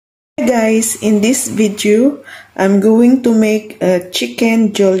guys, in this video I'm going to make a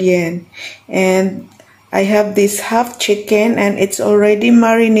chicken julienne, and I have this half chicken and it's already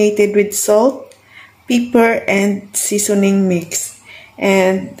marinated with salt, pepper and seasoning mix.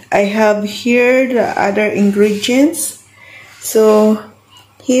 And I have here the other ingredients. So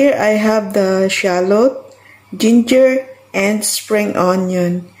here I have the shallot, ginger and spring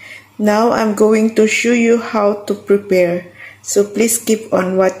onion. Now I'm going to show you how to prepare, so please keep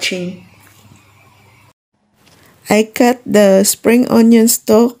on watching. I cut the spring onion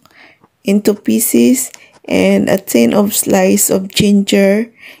stalk into pieces and a tin of slice of ginger,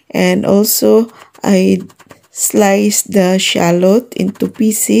 and also I sliced the shallot into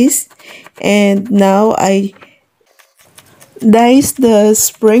pieces, and now I dice the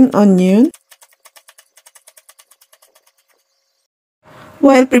spring onion.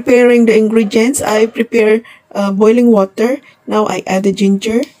 While preparing the ingredients, I prepare boiling water. Now I add the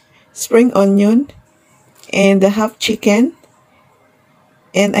ginger, spring onion, and the half chicken,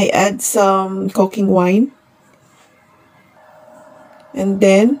 and I add some cooking wine, and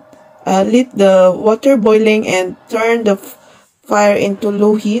then let the water boiling and turn the fire into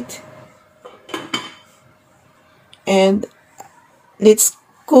low heat, and let's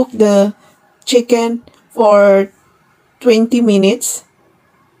cook the chicken for 20 minutes.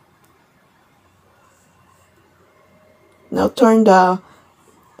 Now turn the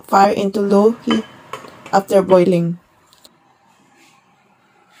fire into low heat after boiling.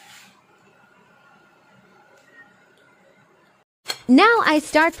 Now I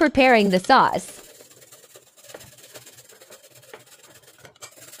start preparing the sauce.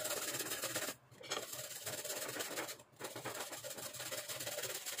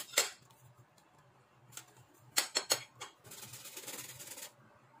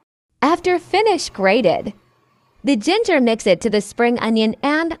 After finish grated, the ginger mix it to the spring onion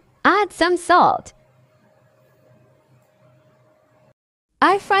and add some salt.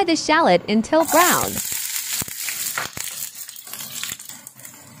 I fry the shallot until brown.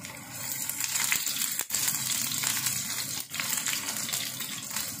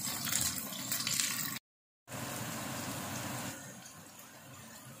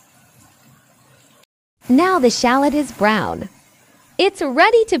 Now the shallot is brown. It's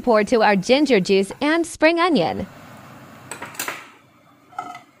ready to pour to our ginger juice and spring onion.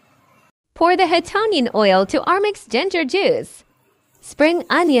 Pour the Hitonian oil to our mixed ginger juice, spring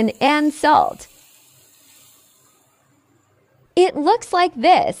onion and salt. It looks like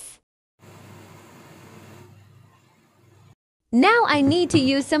this. Now I need to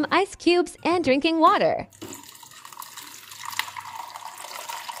use some ice cubes and drinking water.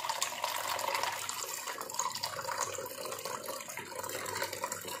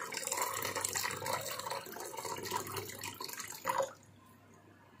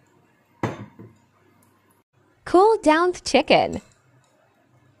 Cool down the chicken.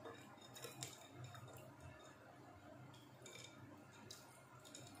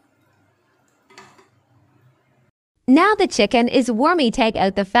 Now the chicken is warmy, take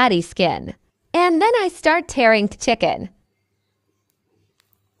out the fatty skin. And then I start tearing the chicken.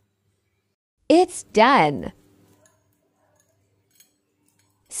 It's done.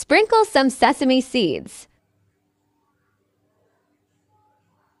 Sprinkle some sesame seeds.